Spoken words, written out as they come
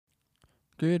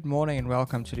Good morning and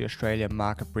welcome to the Australian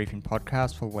Market Briefing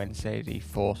Podcast for Wednesday, the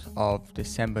 4th of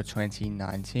December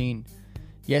 2019.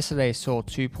 Yesterday saw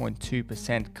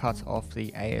 2.2% cut off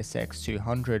the ASX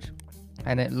 200,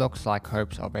 and it looks like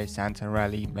hopes of a Santa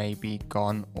rally may be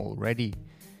gone already,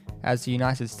 as the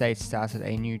United States started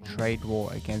a new trade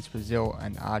war against Brazil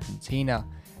and Argentina,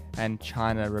 and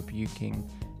China rebuking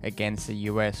against the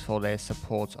US for their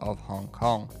support of Hong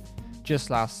Kong.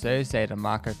 Just last Thursday, the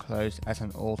market closed at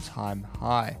an all-time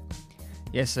high.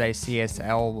 Yesterday,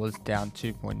 CSL was down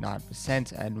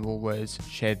 2.9% and Woolworths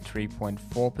shed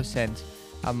 3.4%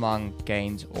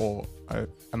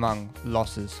 among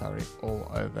losses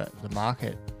all over the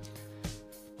market.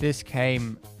 This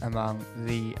came among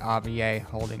the RBA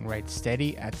holding rate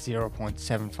steady at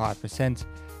 0.75%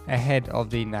 ahead of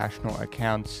the national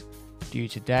accounts due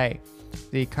today.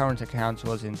 The current account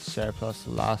was in surplus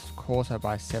last quarter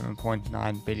by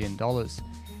 $7.9 billion.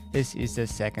 This is the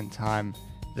second time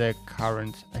the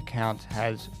current account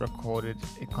has recorded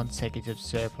consecutive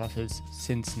surpluses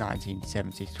since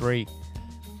 1973.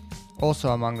 Also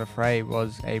among the fray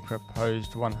was a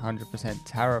proposed 100%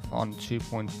 tariff on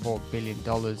 $2.4 billion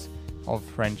of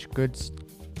French goods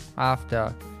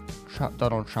after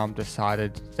Donald Trump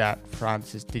decided that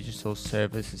France's digital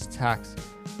services tax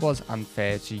was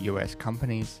unfair to US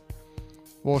companies.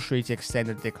 Wall Street's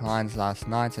extended declines last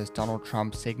night as Donald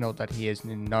Trump signaled that he is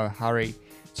in no hurry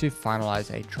to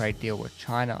finalize a trade deal with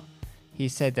China. He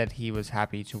said that he was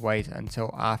happy to wait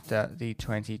until after the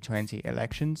 2020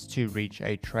 elections to reach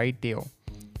a trade deal.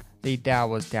 The Dow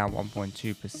was down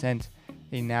 1.2%,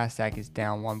 the Nasdaq is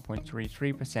down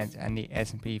 1.33%, and the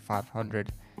S&P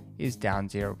 500 is down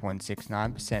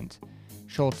 0.69%.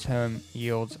 Short-term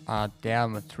yields are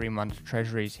down with 3-month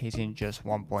treasuries hitting just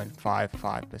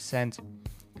 1.55%.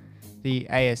 The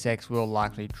ASX will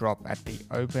likely drop at the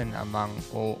open among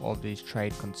all of these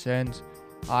trade concerns.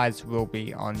 Eyes will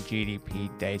be on GDP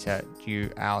data due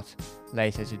out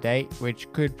later today,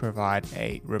 which could provide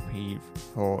a reprieve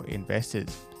for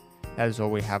investors. That is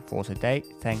all we have for today.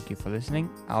 Thank you for listening.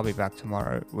 I'll be back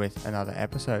tomorrow with another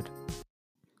episode.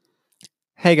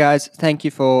 Hey guys, thank you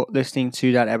for listening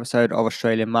to that episode of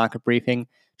Australian Market Briefing.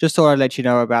 Just thought I'd let you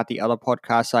know about the other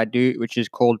podcast I do, which is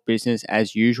called Business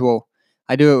as Usual.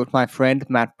 I do it with my friend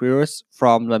Matt Brewis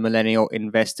from the Millennial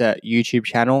Investor YouTube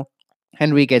channel,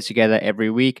 and we get together every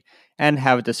week and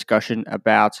have a discussion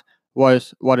about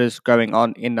what is going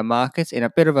on in the markets in a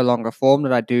bit of a longer form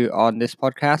that I do on this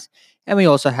podcast. And we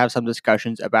also have some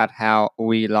discussions about how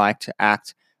we like to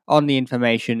act on the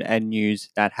information and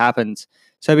news that happens.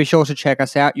 So be sure to check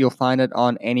us out. You'll find it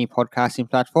on any podcasting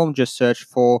platform. Just search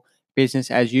for Business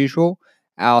as Usual.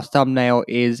 Our thumbnail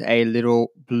is a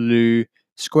little blue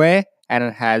square and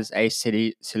it has a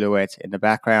city silhouette in the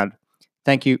background.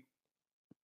 Thank you.